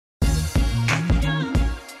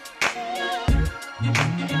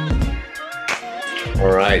All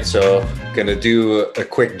right, so gonna do a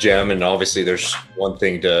quick gem, and obviously there's one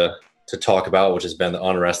thing to talk about, which has been the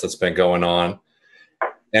unrest that's been going on.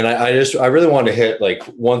 And I really want to hit like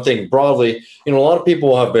one thing broadly. A lot of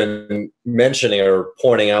people have been mentioning or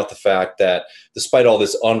pointing out the fact that despite all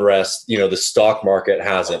this unrest, the stock market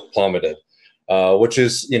hasn't plummeted, which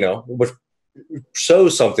is, which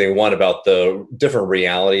shows something, one, about the different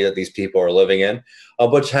reality that these people are living in,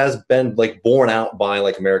 which has been like borne out by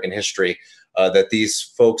like American history, that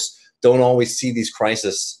these folks don't always see these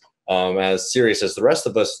crises as serious as the rest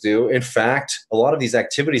of us do. In fact, a lot of these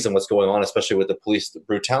activities and what's going on, especially with the police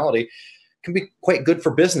brutality, can be quite good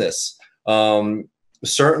for business.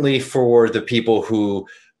 Certainly for the people who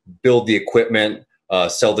build the equipment,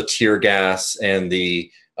 sell the tear gas and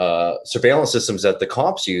the surveillance systems that the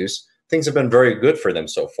cops use, things have been very good for them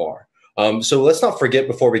so far. So let's not forget,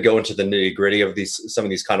 before we go into the nitty gritty of some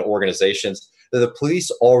of these kind of organizations, that the police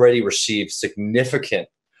already receive significant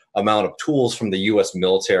amount of tools from the U.S.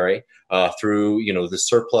 military through, the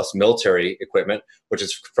surplus military equipment, which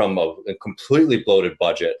is from a completely bloated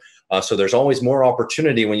budget. So there's always more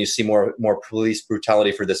opportunity when you see more police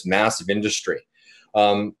brutality for this massive industry.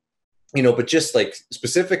 But just like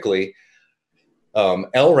specifically,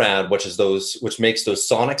 LRAD, which makes those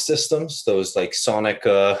sonic systems, those like sonic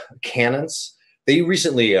cannons. They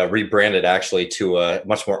recently rebranded actually to a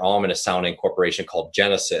much more ominous sounding corporation called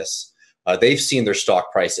Genesis. They've seen their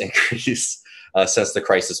stock price increase since the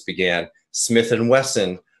crisis began. Smith and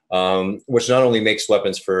Wesson, which not only makes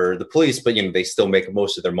weapons for the police, but they still make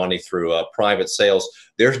most of their money through private sales.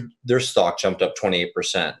 Their stock jumped up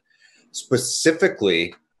 28%.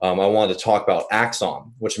 Specifically, I wanted to talk about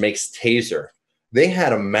Axon, which makes Taser. They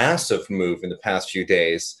had a massive move in the past few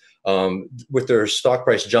days, with their stock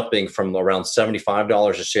price jumping from around $75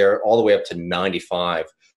 a share all the way up to $95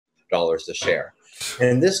 a share.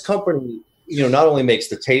 And this company, not only makes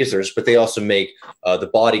the tasers, but they also make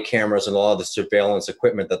the body cameras and a lot of the surveillance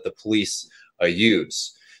equipment that the police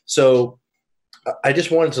use. So I just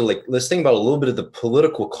wanted to let's think about a little bit of the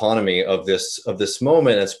political economy of this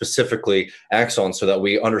moment, and specifically Axon, so that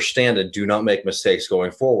we understand and do not make mistakes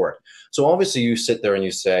going forward. So obviously you sit there and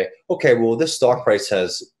you say, okay, well, this stock price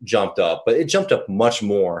has jumped up, but it jumped up much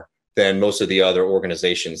more than most of the other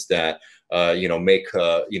organizations that make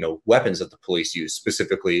weapons that the police use,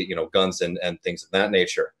 specifically guns and things of that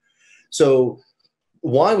nature. So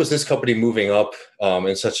why was this company moving up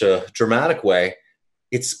in such a dramatic way?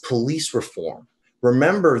 It's police reform.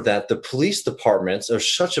 Remember that the police departments are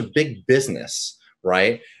such a big business,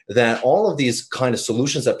 right? That all of these kind of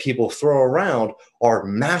solutions that people throw around are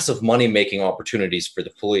massive money-making opportunities for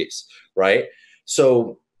the police, right?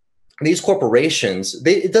 So these corporations,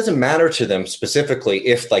 it doesn't matter to them specifically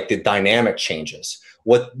if like the dynamic changes.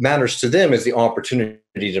 What matters to them is the opportunity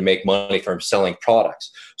to make money from selling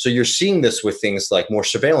products. So you're seeing this with things like more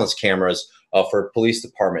surveillance cameras for police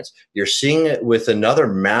departments. You're seeing it with another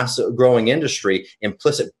massive growing industry,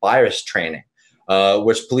 implicit bias training,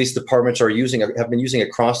 which police departments have been using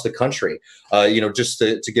across the country. Just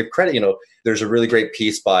to give credit, there's a really great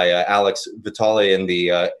piece by Alex Vitale in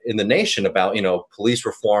the Nation about police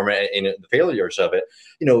reform and the failures of it.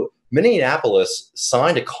 Minneapolis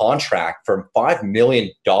signed a contract for $5 million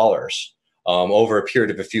over a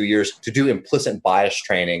period of a few years to do implicit bias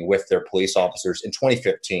training with their police officers in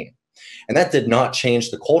 2015, and that did not change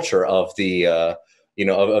the culture of the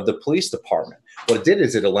of the police department. What it did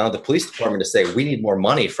is it allowed the police department to say, we need more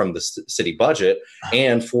money from the city budget,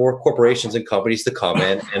 and for corporations and companies to come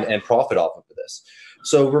in and profit off of this.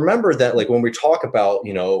 So remember that, like, when we talk about,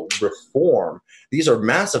 reform, these are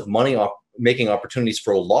massive making opportunities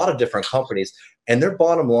for a lot of different companies, and their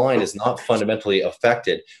bottom line is not fundamentally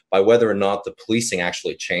affected by whether or not the policing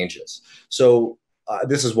actually changes. So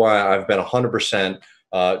this is why I've been 100%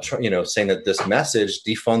 saying that this message,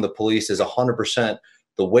 defund the police, is 100%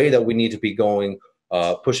 the way that we need to be going,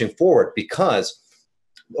 pushing forward. Because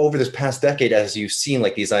over this past decade, as you've seen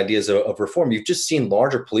like these ideas of reform, you've just seen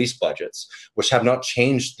larger police budgets, which have not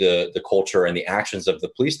changed the culture and the actions of the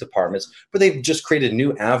police departments, but they've just created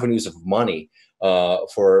new avenues of money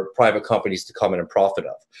for private companies to come in and profit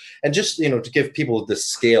of. And just, to give people the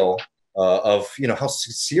scale of how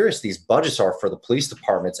serious these budgets are for the police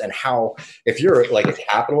departments, and how, if you're like a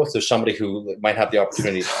capitalist or somebody who might have the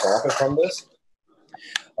opportunity to profit from this,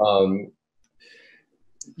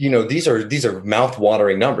 these are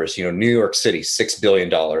mouth-watering numbers. New York City, $6 billion.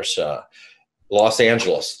 Los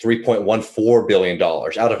Angeles, $3.14 billion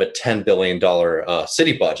out of a $10 billion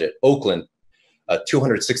city budget. Oakland,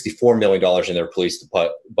 $264 million in their police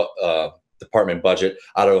department budget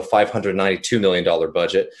out of a $592 million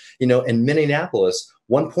budget. In Minneapolis,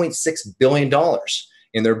 $1.6 billion.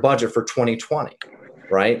 in their budget for 2020,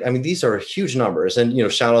 right? I mean, these are huge numbers.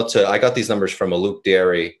 And, shout out to, I got these numbers from Luke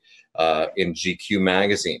Derry in GQ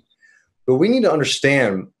magazine. But we need to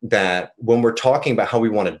understand that when we're talking about how we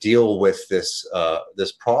want to deal with this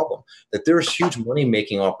problem, that there's huge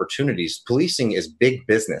money-making opportunities. Policing is big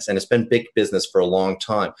business, and it's been big business for a long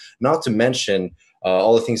time. Not to mention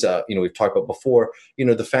all the things that we've talked about before.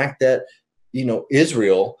 The fact that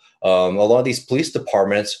Israel, a lot of these police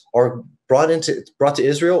departments are brought to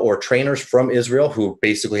Israel, or trainers from Israel who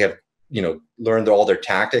basically have learned all their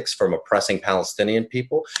tactics from oppressing Palestinian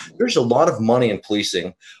people. There's a lot of money in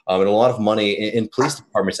policing and a lot of money in police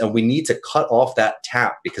departments, and we need to cut off that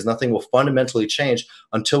tap, because nothing will fundamentally change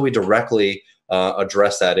until we directly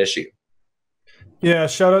address that issue. Yeah,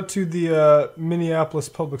 shout out to the Minneapolis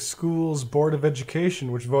Public Schools Board of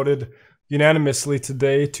Education, which voted unanimously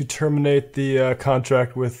today to terminate the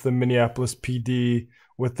contract with the Minneapolis PD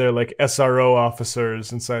with their SRO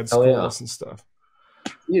officers inside schools and stuff.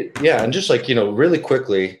 Yeah, and just really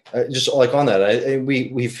quickly, just on that,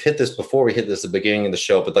 we've hit this before. We hit this at the beginning of the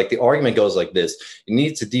show, but the argument goes like this: you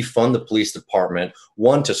need to defund the police department,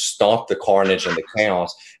 one, to stop the carnage and the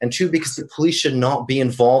chaos, and two, because the police should not be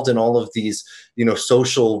involved in all of these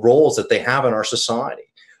social roles that they have in our society,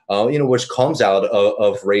 which comes out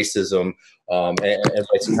of racism and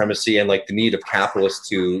white supremacy, and the need of capitalists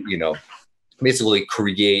to basically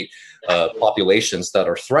create populations that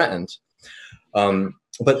are threatened.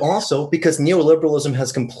 But also because neoliberalism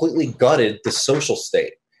has completely gutted the social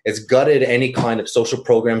state. It's gutted any kind of social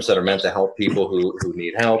programs that are meant to help people who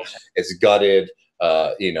need help. It's gutted,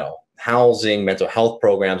 housing, mental health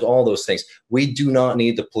programs, all those things. We do not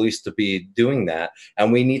need the police to be doing that.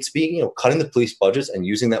 And we need to be, cutting the police budgets and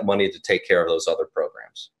using that money to take care of those other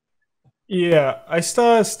programs. Yeah, I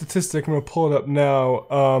saw a statistic. I'm going to pull it up now.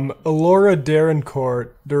 Elora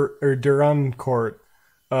Durancourt,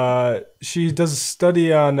 she does a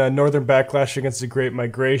study on northern backlash against the Great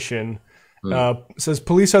Migration. Says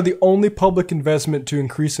police are the only public investment to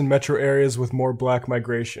increase in metro areas with more Black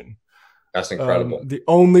migration. That's incredible. The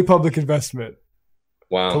only public investment.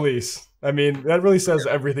 Wow. Police. I mean, that really says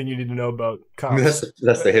everything you need to know about cops.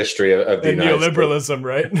 That's the history of the neoliberalism,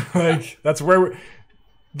 right? That's where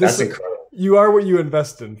that's incredible. You are what you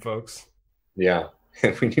invest in, folks. Yeah.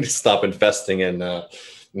 We need to stop investing in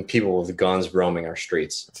people with guns roaming our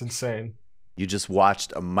streets. It's insane. You just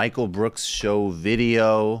watched a Michael Brooks show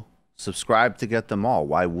video. Subscribe to get them all.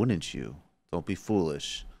 Why wouldn't you? Don't be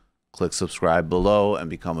foolish. Click subscribe below and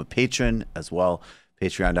become a patron as well.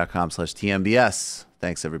 Patreon.com/TMBS.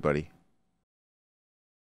 Thanks, everybody.